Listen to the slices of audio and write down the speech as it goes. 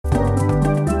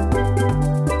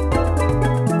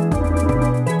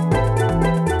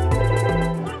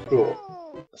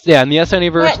So yeah, in the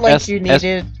SNA verse, Not like you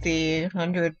needed the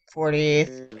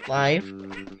 148th life.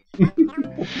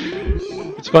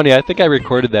 It's funny, I think I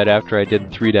recorded that after I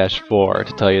did 3-4,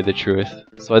 to tell you the truth.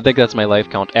 So I think that's my life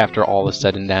count after all is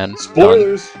said and done.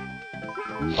 Spoilers!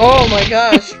 Oh my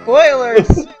gosh, spoilers!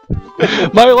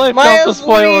 My life count's a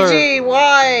spoiler! Milesluigi,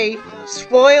 why?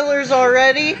 Spoilers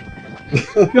already?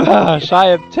 Gosh, I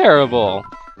am terrible.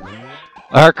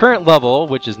 Our current level,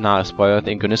 which is not a spoiler,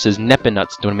 thank goodness, is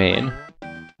Nep-Enuts domain.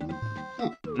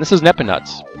 And this is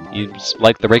Nep-Enuts. He's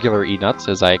like the regular E-Nuts,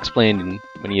 as I explained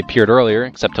when he appeared earlier,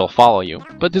 except he'll follow you.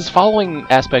 But his following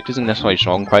aspect isn't necessarily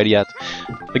shown quite yet.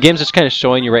 The game's just kind of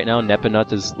showing you right now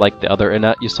Nep-Enuts is like the other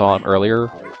Enut you saw him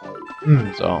earlier.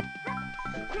 So,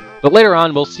 but later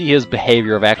on we'll see his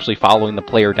behavior of actually following the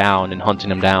player down and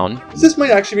hunting him down. This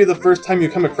might actually be the first time you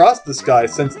come across this guy,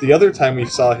 since the other time we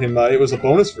saw him, it was a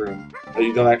bonus room.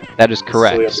 You don't that is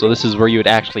correct. So this is where you would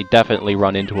actually definitely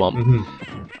run into him.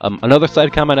 Another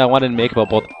side comment I wanted to make about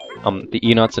both the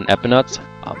E-Nuts and Ep-Nuts,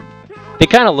 they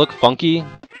kind of look funky.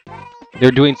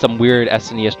 They're doing some weird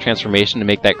SNES transformation to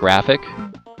make that graphic.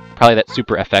 Probably that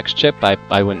Super FX chip,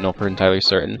 I wouldn't know for entirely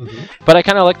certain. But I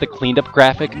kind of like the cleaned up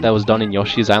graphic that was done in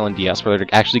Yoshi's Island DS, where they're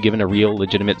actually given a real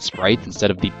legitimate sprite instead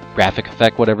of the graphic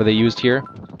effect, whatever they used here.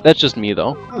 That's just me,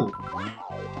 though.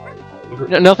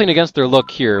 Nothing against their look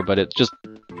here, but it just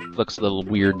looks a little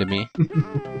weird to me.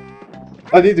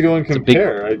 I need to go and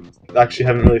compare. I actually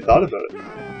haven't really thought about it.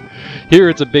 Here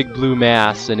it's a big blue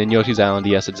mass, and in Yoshi's Island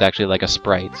DS it's actually like a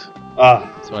sprite.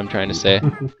 Ah. That's what I'm trying to say.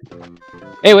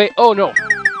 Anyway, oh no!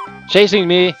 Chasing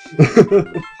me! You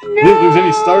didn't lose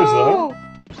any stars, though.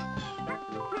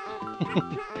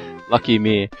 Lucky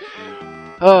me.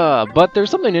 But there's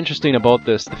something interesting about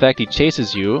this. The fact he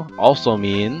chases you also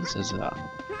means... let's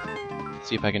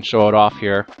see if I can show it off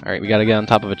here. Alright, we gotta get on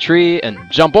top of a tree and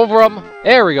jump over him!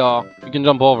 There we go! We can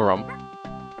jump over him.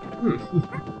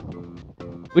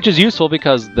 Which is useful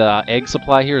because the egg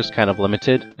supply here is kind of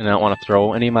limited, and I don't want to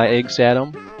throw any of my eggs at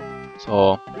him.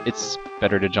 So, it's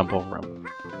better to jump over him.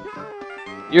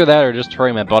 Either that or just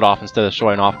hurry my butt off instead of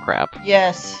showing off crap.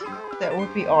 Yes, that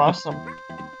would be awesome.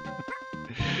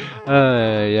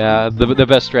 Yeah, the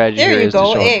best strategy here is to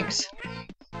show... There you go, eggs!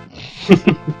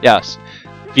 Yes.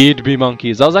 Feed me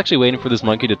monkeys. I was actually waiting for this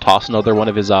monkey to toss another one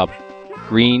of his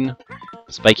green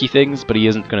spiky things, but he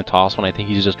isn't going to toss one. I think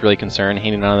he's just really concerned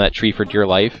hanging on that tree for dear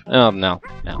life. Oh, no,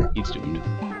 he's doomed.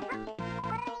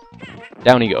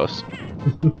 Down he goes.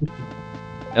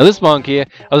 Now this monkey,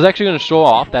 I was actually going to show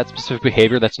off that specific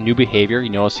behavior. That's new behavior. You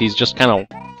notice he's just kind of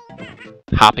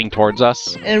hopping towards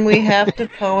us. And we have to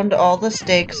pound all the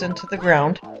stakes into the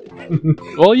ground.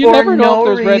 Well, you never know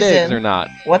if there's red eggs or not.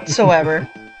 Whatsoever.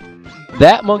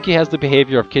 That monkey has the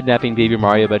behavior of kidnapping Baby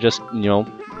Mario by just, you know,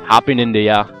 hopping into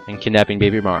ya and kidnapping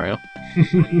Baby Mario.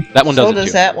 That one does it too. So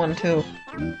does that one too.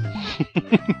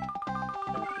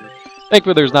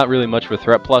 Thankfully there's not really much of a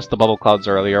threat, plus the bubble clouds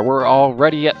earlier. We're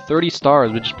already at 30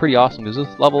 stars, which is pretty awesome, because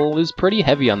this level is pretty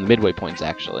heavy on the midway points,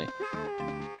 actually.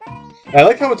 I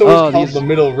like how it's always called the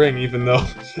middle ring, even though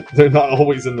they're not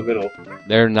always in the middle.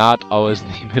 They're not always in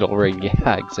the middle ring,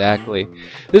 yeah, exactly.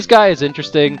 This guy is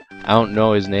interesting. I don't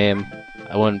know his name.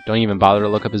 Don't even bother to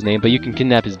look up his name, but you can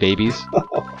kidnap his babies.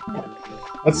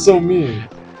 That's so mean.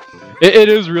 It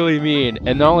is really mean,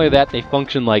 and not only that, they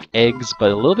function like eggs, but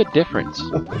a little bit different.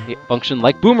 They function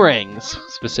like boomerangs,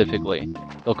 specifically.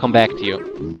 They'll come back to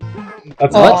you.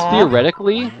 That's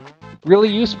theoretically really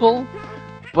useful,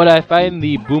 but I find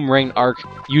the boomerang arc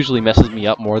usually messes me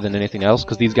up more than anything else,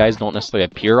 because these guys don't necessarily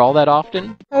appear all that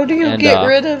often. How do you get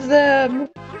rid of them?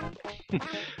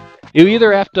 You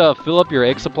either have to fill up your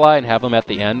egg supply and have them at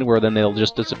the end, where then they'll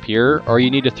just disappear, or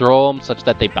you need to throw them such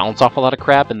that they bounce off a lot of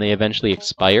crap and they eventually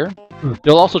expire.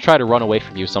 They'll also try to run away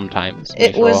from you sometimes.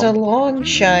 It was a long,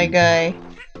 shy guy.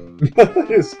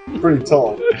 He's pretty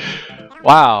tall.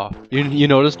 Wow. You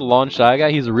noticed the long, shy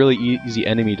guy? He's a really easy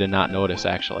enemy to not notice,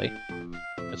 actually.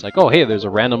 It's like, oh, hey, there's a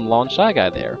random long, shy guy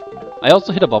there. I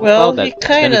also hit a bubble cloud that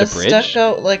extended the bridge. Well, he kind of stuck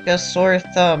out like a sore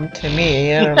thumb to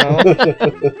me, I don't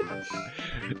know.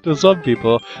 To some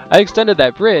people. I extended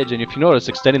that bridge, and if you notice,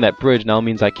 extending that bridge now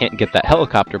means I can't get that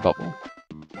helicopter bubble.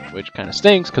 Which kind of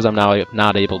stinks, because I'm now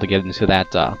not able to get into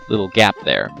that little gap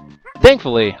there.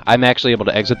 Thankfully, I'm actually able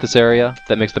to exit this area.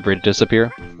 That makes the bridge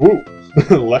disappear. Ooh,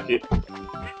 lucky.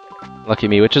 Lucky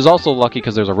me, which is also lucky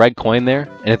because there's a red coin there,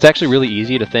 and it's actually really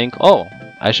easy to think, oh,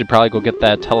 I should probably go get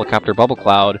that helicopter bubble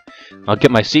cloud, I'll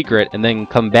get my secret, and then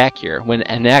come back here. When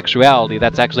in actuality,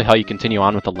 that's actually how you continue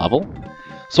on with the level.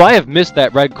 So I have missed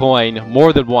that red coin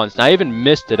more than once, and I even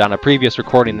missed it on a previous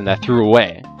recording that I threw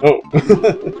away. Oh.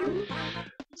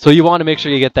 So you want to make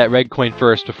sure you get that red coin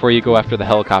first before you go after the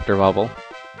helicopter bubble.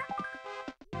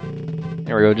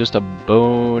 There we go, just a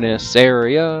bonus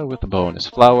area with a bonus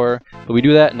flower. But we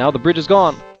do that, and now the bridge is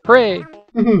gone. Hooray!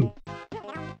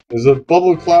 There's a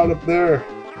bubble cloud up there.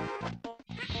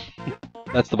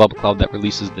 That's the bubble cloud that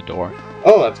releases the door.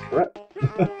 Oh, that's correct.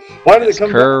 Why did it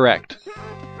come correct.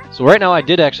 So right now I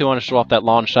did actually want to show off that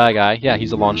lawn shy guy. Yeah,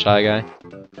 he's a lawn shy guy.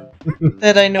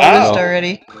 That I noticed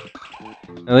already.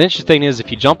 And the interesting thing is,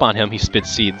 if you jump on him, he spits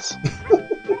seeds.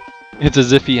 It's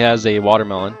as if he has a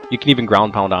watermelon. You can even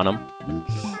ground pound on him.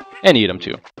 And eat him,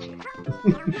 too.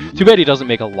 Too bad he doesn't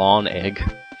make a lawn egg.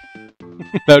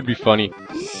 That would be funny.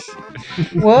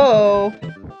 Whoa!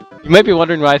 You might be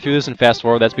wondering why I threw this in fast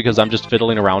forward. That's because I'm just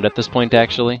fiddling around at this point,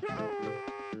 actually.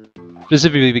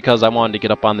 Specifically because I wanted to get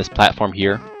up on this platform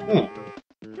here.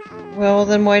 Well,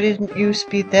 then why didn't you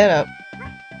speed that up?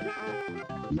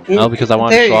 Well, because I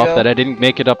wanted to show off that I didn't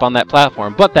make it up on that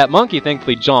platform. But that monkey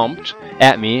thankfully jumped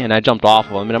at me, and I jumped off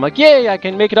of him, and I'm like, yay, I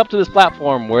can make it up to this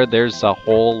platform where there's a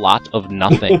whole lot of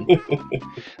nothing.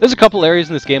 There's a couple areas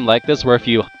in this game like this where if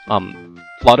you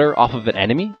flutter off of an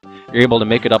enemy, you're able to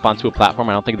make it up onto a platform.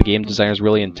 I don't think the game designers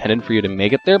really intended for you to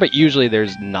make it there, but usually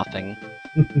there's nothing.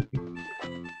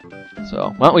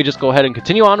 So, why don't we just go ahead and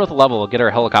continue on with the level, get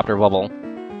our helicopter level.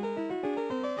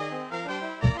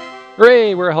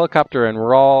 Hooray, we're a helicopter, and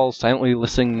we're all silently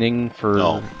listening for...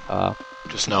 No.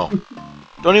 Just no.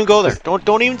 Don't even go there.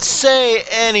 Don't even say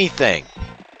anything.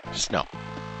 Just no.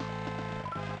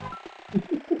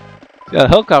 Yeah, a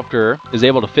helicopter is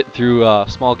able to fit through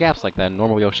small gaps like that, and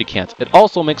normal Yoshi can't. It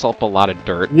also makes up a lot of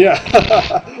dirt. Yeah,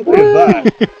 look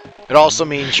at that. It also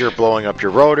means you're blowing up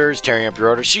your rotors, tearing up your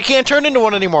rotors, so you can't turn into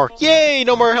one anymore. Yay,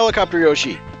 no more helicopter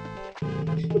Yoshi.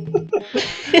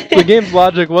 The game's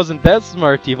logic wasn't that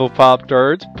smart, evil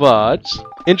Pop-Tarts, but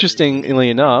interestingly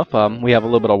enough, we have a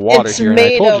little bit of water here, and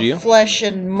I told you. It's made of flesh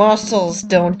and muscles,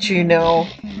 don't you know?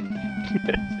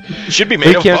 It should be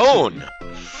made of bone.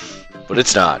 But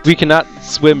it's not. We cannot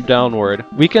swim downward.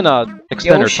 We can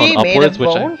extend Yoshi our tongue upwards, made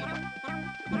of bone?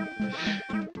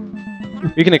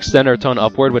 We can extend our tongue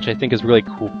upward, which I think is really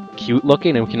cool, cute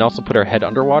looking, and we can also put our head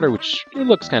underwater, which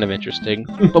looks kind of interesting.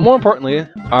 But more importantly,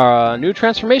 our new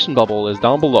transformation bubble is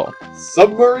down below.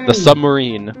 Submarine? The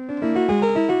submarine.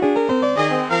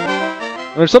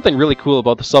 And there's something really cool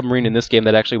about the submarine in this game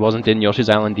that actually wasn't in Yoshi's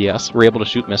Island DS. We're able to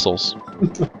shoot missiles.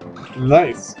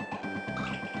 Nice.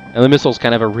 And the missiles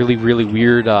kind of have a really, really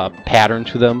weird pattern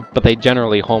to them, but they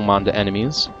generally home onto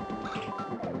enemies.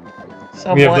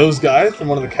 We have those guys from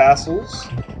one of the castles.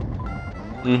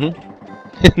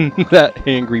 Mm-hmm. That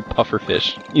angry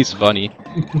pufferfish. He's funny.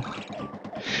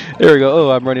 There we go.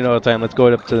 Oh, I'm running out of time. Let's go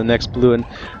up to the next blue one.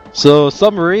 So,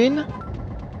 submarine?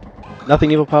 Nothing,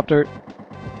 evil Pop-Tart?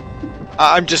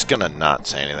 I'm just gonna not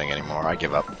say anything anymore. I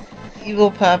give up.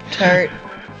 Evil Pop-Tart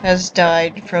has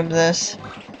died from this.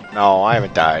 No, I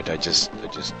haven't died. I just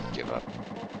give up.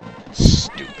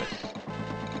 Stupid.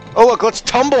 Oh look, let's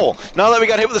tumble! Now that we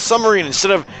got hit with a submarine,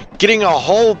 instead of getting a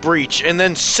hull breach and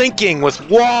then sinking with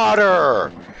water!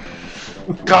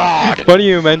 God! Funny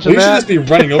you mention that. We should just be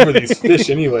running over these fish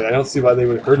anyway. I don't see why they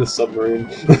would hurt a submarine.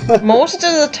 Most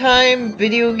of the time,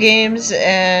 video games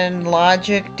and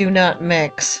logic do not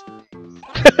mix.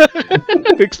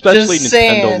 Especially Just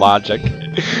Nintendo saying. logic.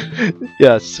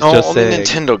 Yes, No, just only saying.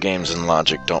 Nintendo games and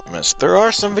logic don't miss. There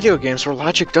are some video games where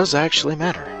logic does actually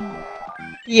matter.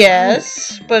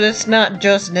 Yes, but it's not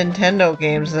just Nintendo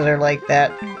games that are like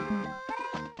that.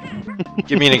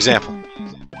 Give me an example.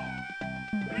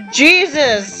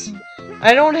 Jesus!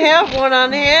 I don't have one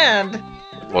on hand!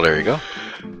 Well, there you go.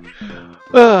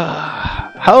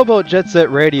 How about Jet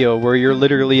Set Radio, where you're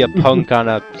literally a punk on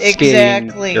a skating...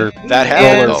 Exactly. Or That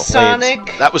happened, And though. Sonic,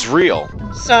 That was real.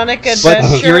 Sonic But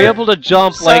Adventure. you're able to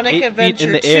jump like Sonic 8 feet Adventure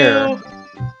in the 2. air.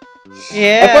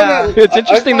 Yeah. It's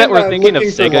interesting that we're thinking of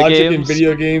looking for Sega logic games. in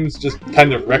video games just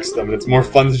kind of wrecks them. It's more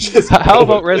fun to just. How go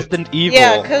about with it. Resident Evil?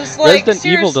 Yeah, because, like, Resident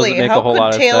Evil doesn't seriously, make how a whole could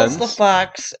lot of Tails the sense.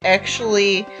 Fox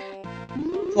actually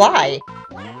fly?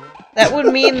 That would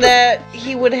mean that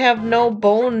he would have no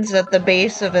bones at the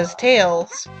base of his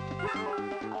tails.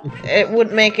 It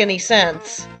wouldn't make any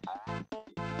sense.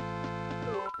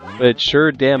 But it's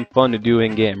sure damn fun to do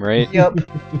in-game, right? Yup.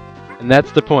 And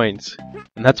that's the point.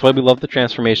 And that's why we love the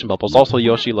transformation bubbles. Also,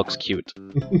 Yoshi looks cute.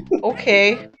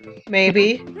 Okay.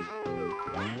 Maybe.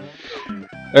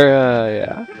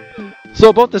 Yeah. So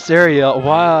about this area,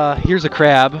 here's a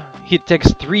crab. It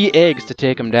takes 3 eggs to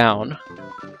take him down.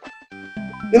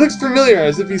 He looks familiar,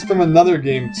 as if he's from another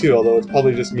game too. Although it's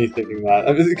probably just me thinking that.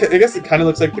 I guess it kind of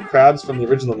looks like the crabs from the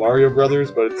original Mario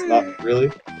Brothers, but it's not really.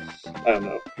 I don't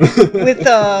know.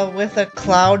 With a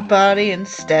cloud body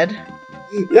instead.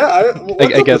 Yeah,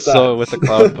 I guess so, with the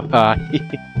cloud body.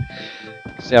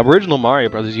 See, original Mario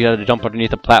Brothers, you had to jump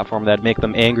underneath a platform that'd make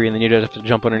them angry, and then you'd have to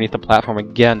jump underneath the platform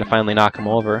again to finally knock them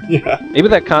over. Yeah. Maybe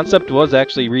that concept was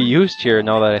actually reused here,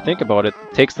 now that I think about it.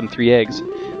 It takes them 3 eggs.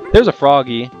 There's a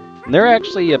Froggy, and they're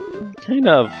actually a kind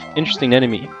of interesting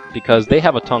enemy, because they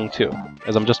have a tongue too,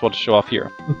 as I'm just about to show off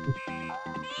here.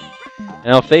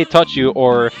 Now, if they touch you,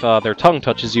 or if their tongue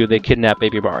touches you, they kidnap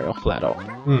Baby Mario, flat out.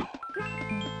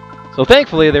 So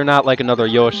thankfully, they're not like another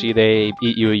Yoshi, they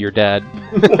eat you, you're dead.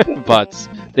 But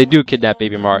they do kidnap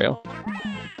Baby Mario.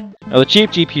 Now, the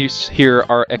cheap GPs here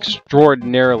are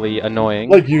extraordinarily annoying.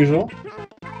 Like usual.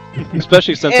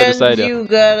 Especially since I decided And you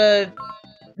gotta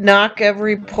knock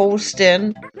every post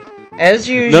in, as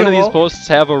usual. None of these posts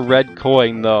have a red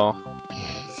coin, though.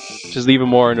 Which is the even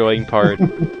more annoying part.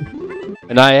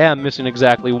 And I am missing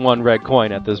exactly 1 red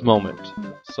coin at this moment.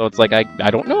 So it's like, I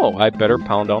don't know. I better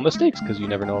pound down the stakes, because you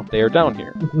never know if they are down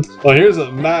here. Well, here's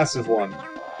a massive one.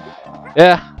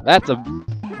 Yeah, that's a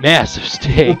massive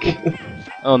stake.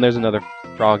 Oh, and there's another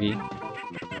Froggy.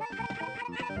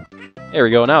 There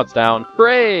we go, now it's down.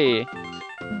 Hooray!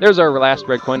 There's our last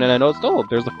red coin, and I noticed, oh,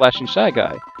 there's the flashing Shy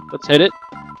Guy. Let's hit it.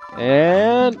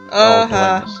 And... Oh,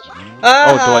 I missed.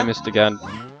 Oh, I missed again.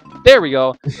 There we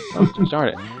go. Oh, darn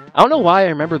it. I don't know why I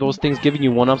remember those things giving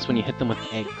you 1-ups when you hit them with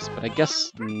eggs, but I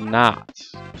guess not.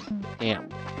 Damn.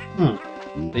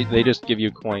 They just give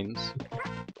you coins.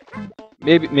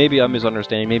 Maybe I'm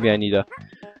misunderstanding. Maybe I need to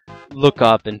look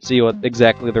up and see what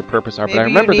exactly their purpose are. Maybe but I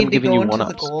remember them you giving you go into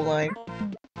 1-ups. the goal line.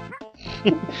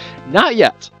 Not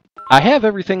yet. I have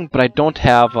everything, but I don't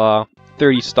have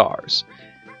 30 stars.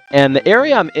 And the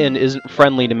area I'm in isn't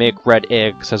friendly to make red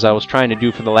eggs, as I was trying to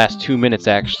do for the last 2 minutes,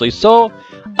 actually. So,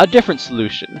 a different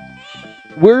solution.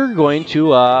 We're going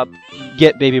to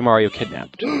get Baby Mario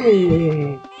kidnapped.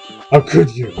 How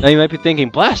could you? Now you might be thinking,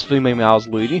 blasphemy,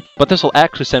 Milesluigi, but this will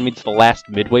actually send me to the last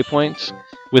midway point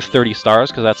with 30 stars,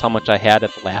 because that's how much I had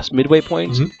at the last midway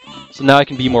point. So now I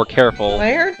can be more careful,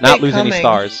 not lose any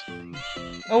stars.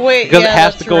 Oh wait, Because yeah, it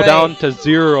has that's to go right. down to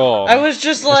 0. I was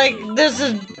just like, this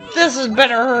is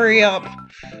better hurry up.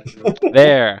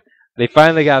 There. They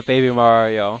finally got Baby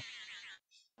Mario.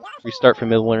 Restart from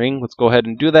middle ring. Let's go ahead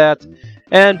and do that.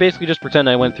 And basically just pretend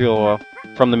I went through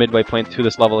from the midway point to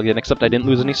this level again, except I didn't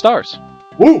lose any stars.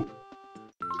 Woo!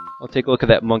 I'll take a look at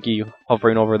that monkey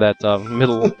hovering over that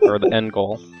middle, or the end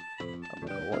goal.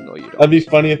 Oh, no, you don't. That'd be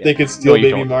funny if they could steal No, you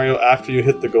Baby don't. Mario after you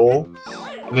hit the goal,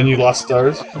 and then you lost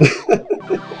stars.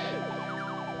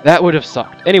 That would have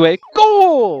sucked. Anyway,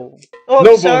 goal! Oh, No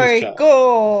bonus sorry, challenge.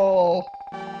 goal!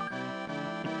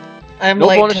 I'm No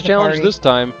late bonus to the challenge party. this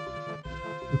time.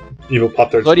 Evil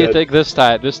Pop-Tart's What do you dead. think this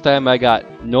time? This time I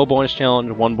got no bonus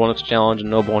challenge, 1 bonus challenge, and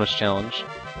no bonus challenge.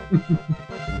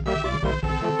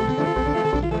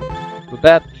 With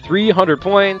that, 300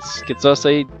 points gets us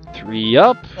a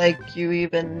 3-up. Like you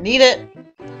even need it.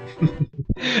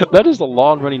 That is the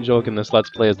long-running joke in this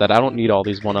Let's Play, is that I don't need all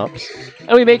these 1-ups.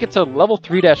 And we make it to level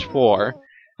 3-4.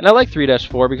 And I like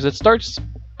 3-4 because it starts...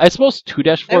 I suppose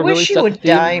 2-4 I really wish set you would the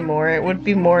theme. die more. It would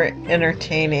be more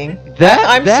entertaining. That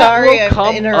I'm sorry will I'm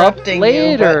come interrupting up you,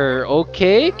 later,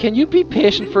 okay? Can you be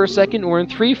patient for a second? We're in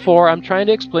 3-4. I'm trying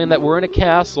to explain that we're in a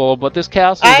castle, but this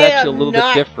castle is I actually a am little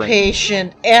not bit different.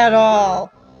 patient at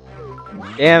all.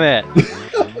 Damn it.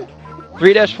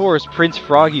 3-4 is Prince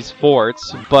Froggy's fort,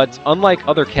 but unlike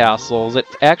other castles, it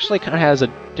actually kind of has a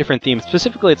different theme.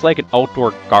 Specifically, it's like an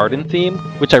outdoor garden theme,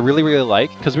 which I really, really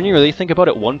like, because when you really think about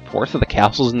it, 1/4 of the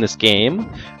castles in this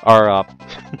game are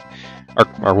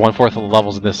 1/4 of the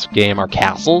levels in this game are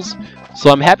castles.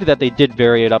 So I'm happy that they did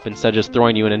vary it up instead of just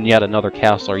throwing you in yet another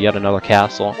castle or yet another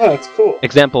castle. Oh, that's cool.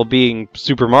 Example being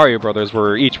Super Mario Brothers,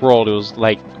 where each world it was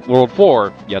like World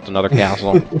 4, yet another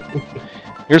castle.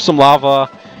 Here's some lava.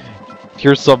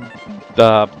 Here's some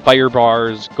fire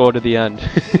bars. Go to the end.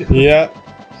 Yeah.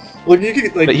 Look, you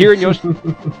could like. But here in Yoshi...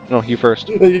 No, you first.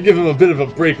 You give him a bit of a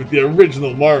break with the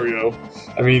original Mario.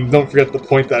 I mean, don't forget the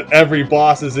point that every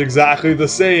boss is exactly the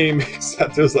same,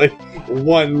 except there's like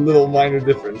one little minor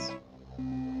difference.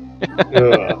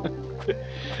 Ugh.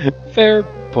 Fair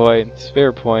points.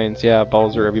 Fair points. Yeah,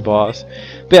 Bowser, every boss.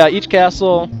 But yeah, each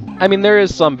castle... I mean, there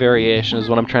is some variation, is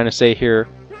what I'm trying to say here.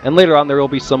 And later on, there will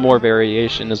be some more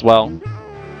variation as well.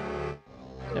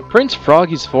 And Prince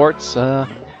Froggy's forts,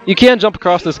 you can jump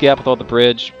across this gap without the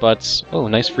bridge, but... Oh,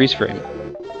 nice freeze frame.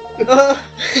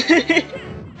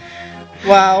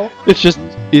 Wow. It's just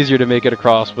easier to make it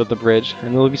across with the bridge,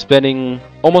 and we'll be spending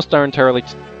almost our entire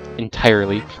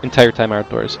time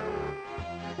outdoors.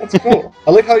 That's cool. I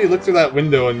like how you look through that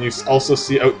window and you also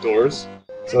see outdoors.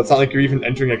 So it's not like you're even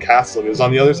entering a castle, because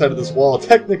on the other side of this wall,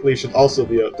 technically should also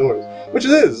be outdoors. Which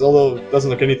it is, although it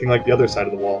doesn't look anything like the other side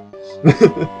of the wall.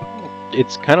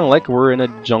 it's kind of like we're in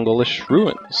a jungle-ish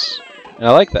ruins. And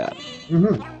I like that.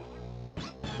 Mm-hmm.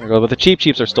 But the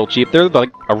Cheeps are still cheap. They're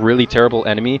like a really terrible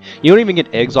enemy. You don't even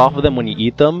get eggs off of them when you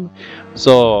eat them.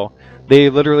 So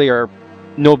they literally are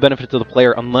no benefit to the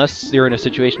player unless you're in a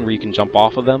situation where you can jump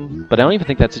off of them. But I don't even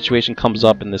think that situation comes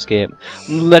up in this game.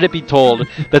 Let it be told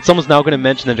that someone's now going to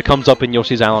mention that it comes up in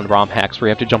Yoshi's Island ROM hacks where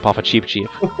you have to jump off a Cheep.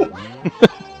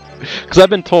 Because I've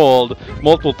been told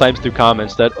multiple times through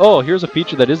comments that, oh, here's a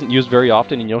feature that isn't used very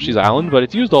often in Yoshi's Island, but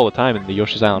it's used all the time in the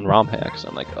Yoshi's Island ROM hacks.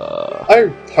 I'm like, I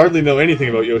hardly know anything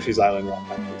about Yoshi's Island ROM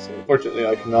hacking, so unfortunately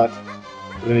I cannot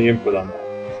put any input on that.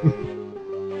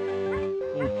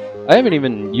 I haven't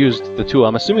even used the tool.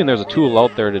 I'm assuming there's a tool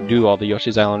out there to do all the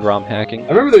Yoshi's Island ROM hacking. I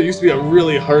remember there used to be a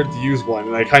really hard to use one,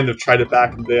 and I kind of tried it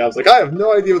back in the day. I was like, I have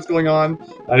no idea what's going on,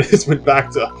 and I just went back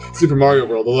to Super Mario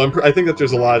World, although I think that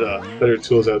there's a lot of better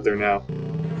tools out there now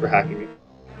for hacking it.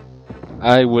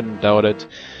 I wouldn't doubt it.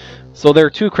 So there are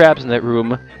 2 crabs in that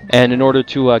room, and in order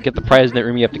to get the prize in that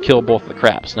room, you have to kill both the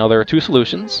crabs. Now there are 2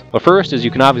 solutions. The first is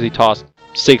you can obviously toss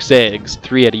 6 eggs,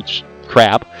 3 at each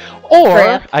crab,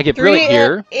 or I get brilliant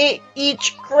here. 3 at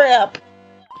each crab.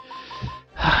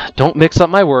 Don't mix up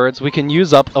my words. We can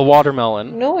use up a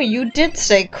watermelon. No, you did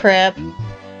say crab.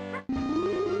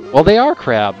 Well, they are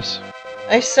crabs.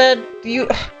 I said you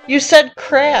said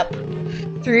crab.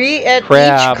 3 at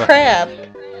Crab. each crab.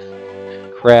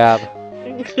 Crab.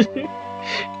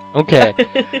 Okay.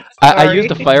 I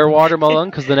used a fire watermelon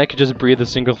because then I could just breathe a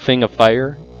single thing of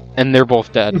fire, and they're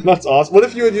both dead. That's awesome. What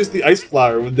if you had used the ice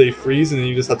flower? Would they freeze and then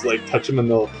you just have to like touch them and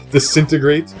they'll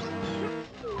disintegrate?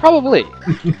 Probably.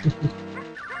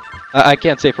 I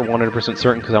can't say for 100%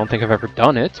 certain because I don't think I've ever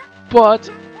done it, but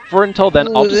for until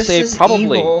then, I'll just say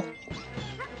probably. Evil.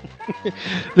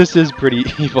 This is pretty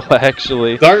evil,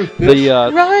 actually. Darn fish.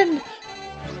 Run!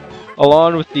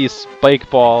 Along with the spike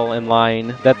ball and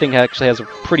line, that thing actually has a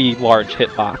pretty large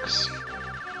hitbox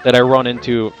that I run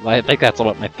into. I think that's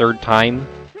about my 3rd time.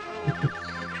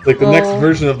 It's like the next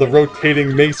version of the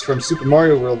rotating mace from Super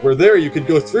Mario World, where there you could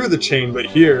go through the chain, but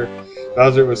here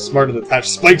Bowser was smart and attached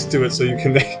spikes to it so you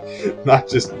can not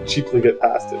just cheaply get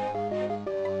past it.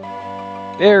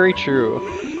 Very true.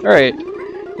 Alright,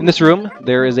 in this room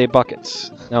there is a bucket.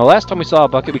 Now last time we saw a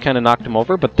bucket we kind of knocked him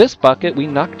over, but this bucket we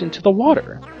knocked into the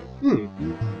water.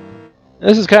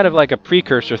 This is kind of like a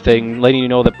precursor thing, letting you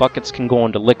know that buckets can go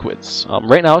into liquids.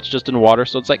 Right now it's just in water,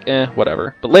 so it's like,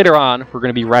 whatever. But later on, we're going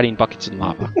to be riding buckets in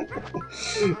lava.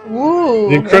 Woo!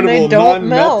 The incredible don't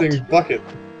melt. non-melting bucket.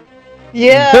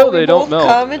 Yeah, No, we they both don't melt.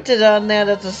 commented on that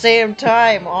at the same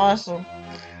time. Awesome.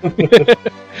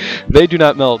 They do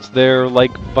not melt. They're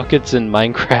like buckets in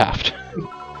Minecraft.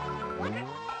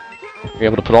 You're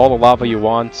able to put all the lava you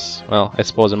want. Well, I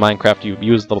suppose in Minecraft you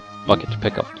use the bucket to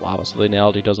pick up lava, so the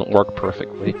analogy doesn't work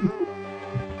perfectly.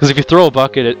 Because if you throw a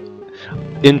bucket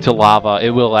into lava, it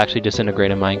will actually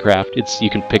disintegrate in Minecraft. You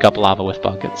can pick up lava with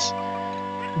buckets.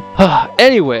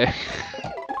 Anyway.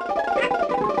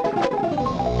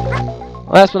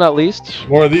 Last but not least,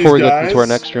 More of these before we look guys. into our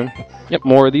next room. Yep,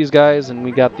 more of these guys, and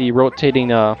we got the rotating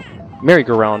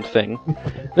merry-go-round thing.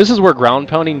 This is where ground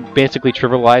pounding basically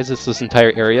trivializes this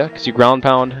entire area, because you ground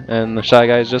pound, and the Shy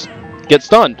Guys just get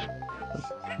stunned.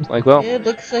 It's like, well... It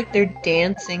looks like they're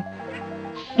dancing.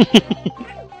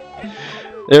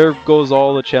 There goes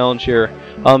all the challenge here.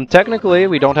 Technically,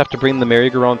 we don't have to bring the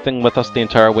merry-go-round thing with us the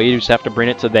entire way, you just have to bring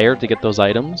it to there to get those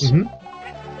items.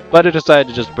 But I decided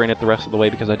to just bring it the rest of the way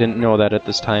because I didn't know that at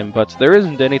this time. But there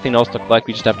isn't anything else to collect,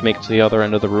 we just have to make it to the other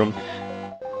end of the room.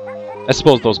 I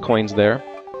suppose those coins there.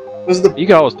 You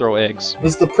can always throw eggs.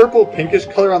 Does the purple pinkish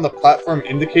color on the platform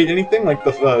indicate anything? Like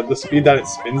the speed that it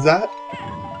spins at?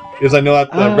 Because I know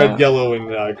that the red, yellow,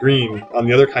 and green on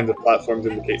the other kinds of platforms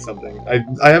indicate something.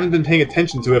 I haven't been paying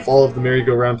attention to if all of the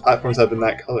merry-go-round platforms have been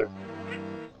that color.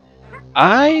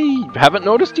 I haven't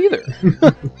noticed either.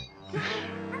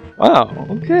 Wow,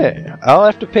 okay. I'll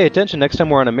have to pay attention next time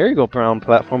we're on a merry-go-round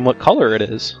platform what color it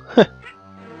is.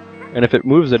 And if it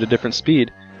moves at a different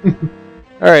speed.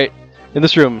 Alright, in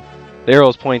this room, the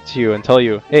arrows point to you and tell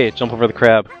you, hey, jump over the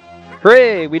crab.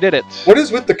 Hooray, we did it! What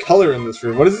is with the color in this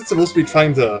room? What is it supposed to be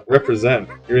trying to represent?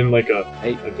 You're in like a...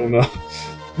 I don't know.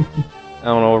 I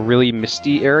don't know, a really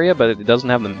misty area, but it doesn't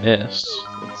have the mist.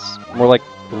 It's more like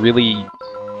really...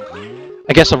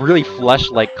 I guess a really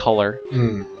flesh-like color.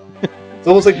 It's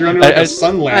almost like you're under like a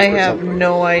sun lamp I or have something.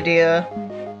 no idea.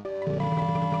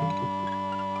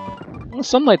 Well,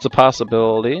 sunlight's a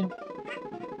possibility.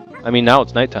 I mean, now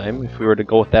it's nighttime. If we were to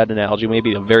go with that analogy,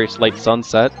 maybe a very slight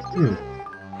sunset. And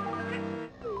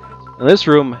this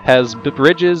room has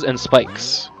bridges and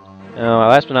spikes.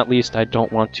 Last but not least, I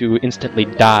don't want to instantly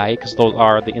die, because those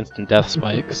are the instant death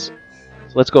spikes.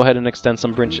 So let's go ahead and extend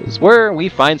some branches. Where we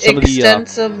find some Extend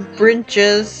some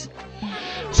branches.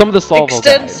 some of the Salvo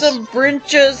Extend guys. some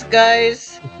branches,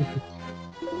 guys.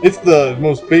 It's the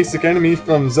most basic enemy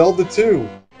from Zelda 2.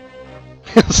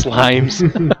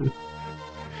 Slimes.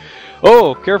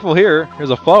 Oh, careful here. There's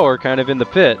a flower kind of in the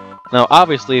pit. Now,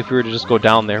 obviously, if we were to just go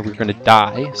down there, we're going to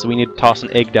die. So we need to toss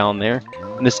an egg down there.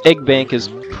 And this egg bank is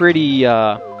pretty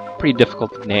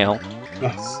difficult to nail.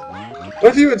 Nice.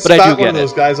 What if you would But I do spat one get of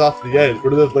those guys off the edge?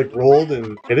 Would it have like rolled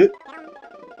and hit it?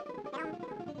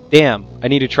 Damn, I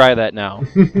need to try that now.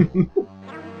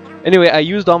 Anyway, I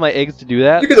used all my eggs to do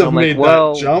that. You could so have I'm made like,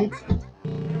 well, that jump.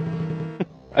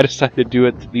 I decided to do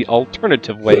it the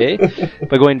alternative way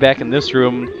by going back in this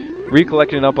room,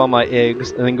 recollecting up all my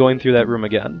eggs, and then going through that room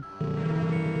again.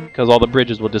 Because all the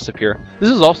bridges will disappear. This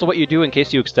is also what you do in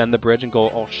case you extend the bridge and go,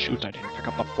 oh shoot, I didn't pick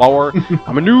up the flower.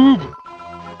 I'm a noob!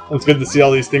 It's good to see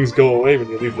all these things go away when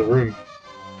you leave the room.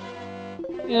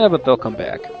 Yeah, but they'll come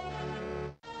back.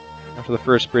 After the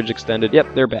first bridge extended, yep,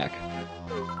 they're back.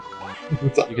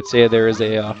 You could say there is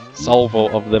a salvo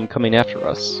of them coming after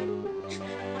us.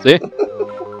 See?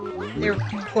 They're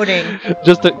pudding. I'm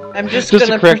just to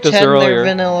gonna correct us pretend earlier. they're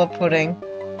vanilla pudding.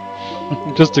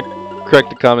 Just to correct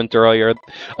the comment earlier,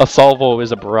 a salvo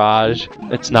is a barrage.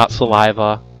 It's not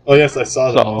saliva. Oh yes, I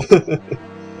saw that.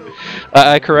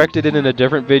 I corrected it in a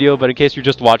different video, but in case you're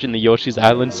just watching the Yoshi's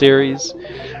Island series,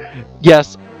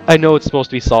 yes, I know it's supposed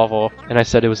to be salvo, and I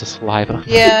said it was a saliva.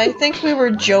 Yeah, I think we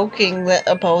were joking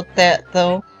about that,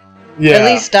 though. Yeah. At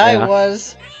least I Yeah.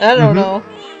 was. I don't know.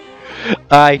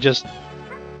 I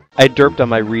derped on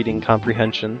my reading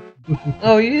comprehension.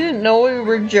 Oh, you didn't know we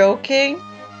were joking?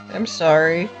 I'm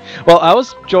sorry. Well, I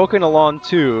was joking along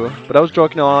too, but I was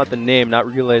joking along at the name, not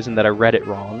realizing that I read it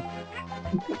wrong.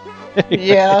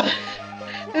 Yeah.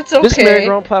 It's okay. This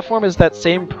merry-go-round platform is that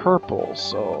same purple,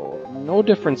 so no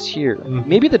difference here.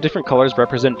 Maybe the different colors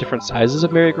represent different sizes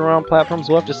of merry-go-round platforms.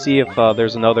 We'll have to see if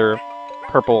there's another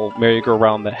purple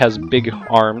merry-go-round that has big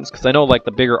arms, because I know like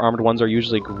the bigger armed ones are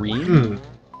usually green.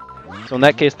 So in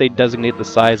that case, they designate the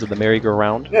size of the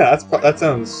merry-go-round. Yeah, that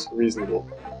sounds reasonable.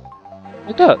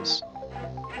 It does.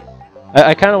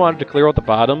 I kind of wanted to clear out the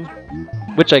bottom,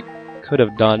 which I could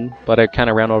have done, but I kind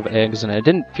of ran out of eggs, and I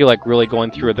didn't feel like really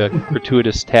going through the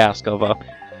gratuitous task of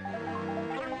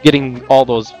getting all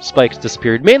those spikes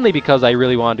disappeared, mainly because I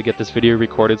really wanted to get this video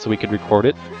recorded so we could record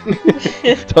it.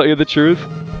 To tell you the truth.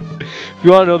 If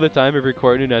you want to know the time of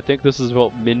recording, I think this is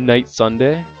about midnight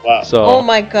Sunday. Wow. So, Oh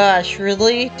my gosh,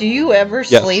 really? Do you ever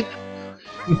Yes. sleep?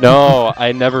 no,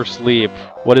 I never sleep.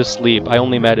 What is sleep? I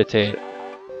only meditate.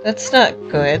 That's not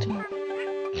good.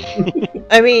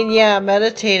 I mean, yeah,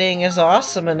 meditating is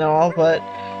awesome and all, but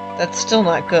that's still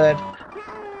not good.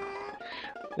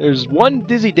 There's one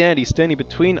dizzy dandy standing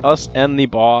between us and the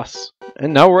boss.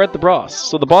 And now we're at the boss.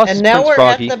 So the boss And is now Prince we're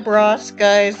Froggy. at the bros,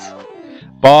 guys.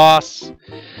 Boss!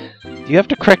 Do you have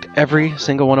to correct every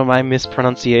single one of my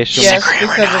mispronunciations? Yes,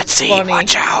 because it's funny.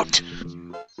 Watch out!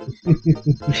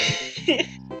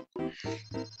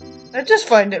 I just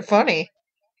find it funny.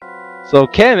 So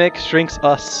Kamek shrinks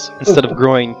us instead of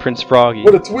growing Prince Froggy.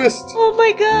 What a twist! Oh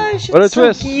my gosh, What a it's so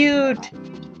twist. cute!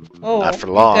 Oh, Not for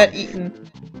he long. got eaten.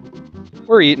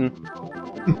 We're eating.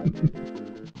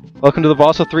 Welcome to the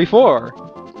boss of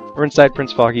 3-4. We're inside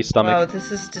Prince Froggy's stomach. Wow,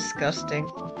 this is disgusting.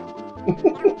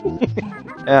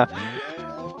 Yeah.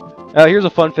 Now here's a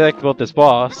fun fact about this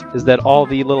boss, is that all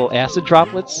the little acid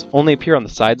droplets only appear on the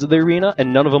sides of the arena,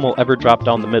 and none of them will ever drop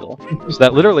down the middle. So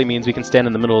that literally means we can stand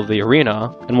in the middle of the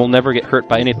arena, and we'll never get hurt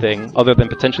by anything other than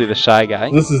potentially the Shy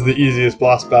Guy. This is the easiest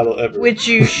boss battle ever. Which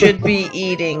you should be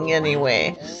eating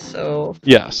anyway, so...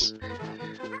 Yes.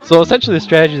 So essentially the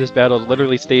strategy of this battle is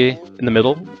literally stay in the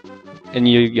middle, and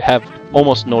you have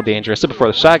almost no danger. I said before,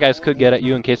 the Shy Guys could get at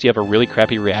you in case you have a really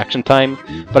crappy reaction time,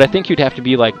 but I think you'd have to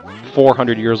be like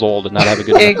 400 years old and not have a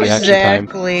good enough reaction time.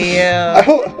 Exactly, yeah.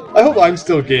 I hope I'm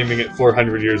still gaming at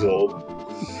 400 years old.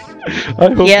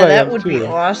 I hope Yeah, I that am would be too.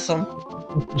 awesome.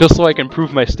 Just so I can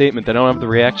prove my statement that I don't have the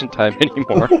reaction time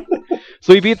anymore.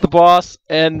 So we beat the boss,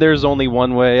 and there's only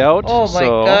one way out. Oh my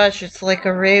so... gosh, it's like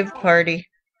a rave party.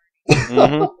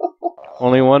 Mhm.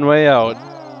 Only one way out.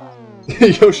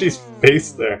 Yoshi's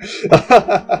face there.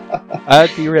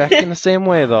 I'd be reacting the same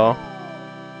way, though.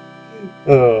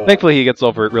 Oh. Thankfully, he gets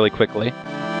over it really quickly.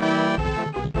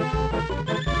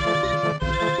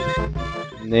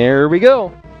 And there we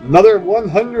go. Another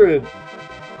 100!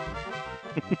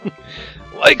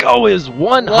 Like always,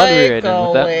 100! Like And with that,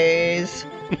 always.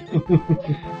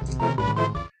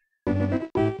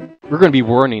 we're going to be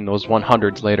earning those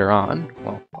 100s later on.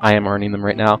 Well, I am earning them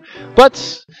right now.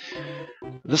 But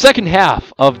The second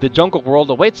half of the Jungle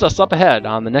World awaits us up ahead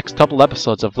on the next couple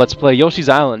episodes of Let's Play Yoshi's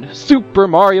Island Super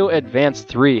Mario Advance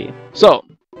 3. So,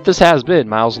 this has been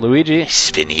Milesluigi.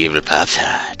 Spin evil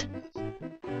Pop-Tart.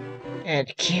 And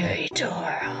Kirito.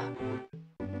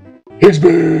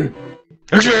 Higsby!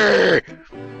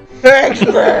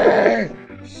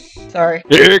 Higsby! Sorry.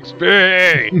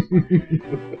 Higsby!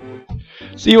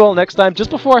 See you all next time. Just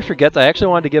before I forget, I actually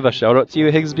wanted to give a shout out to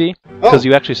you, Higsby, because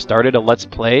you actually started a Let's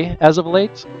Play as of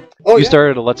late. Oh, You yeah?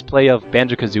 started a Let's Play of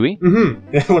Banjo-Kazooie.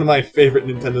 Mm-hmm. Yeah, one of my favorite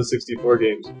Nintendo 64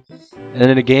 games. And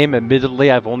in a game, admittedly,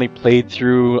 I've only played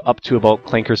through up to about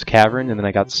Clanker's Cavern, and then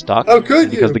I got stuck. Oh, could you?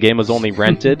 Because the game was only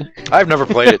rented. I've never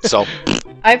played it, so...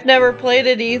 I've never played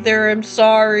it either, I'm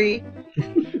sorry.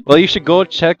 Well, you should go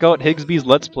check out Higsby's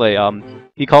Let's Play.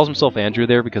 He calls himself Andrew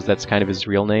there because that's kind of his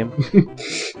real name.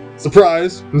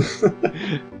 Surprise!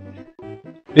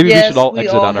 Maybe Yes, we should all we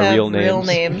exit all on our have real real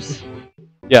names. names.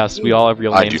 Yes, we all have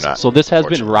real I names. do not, So this has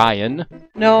been unfortunately. Ryan.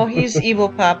 No, he's Evil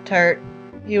Pop-Tart.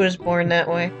 He was born that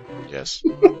way. Yes.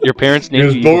 Your parents He named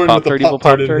was you Evil born with a Pop-Tart, Evil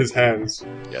Pop-Tart in Pop-Tart? his hands.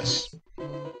 Yes.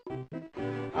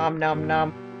 Nom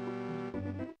nom.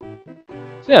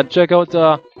 So yeah, check out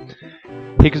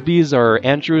Higsby's or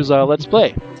Andrew's Let's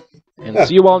Play. And Yeah.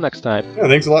 see you all next time. Yeah,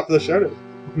 thanks a lot for the shout-out.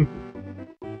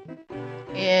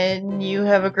 And you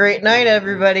have a great night,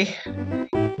 everybody.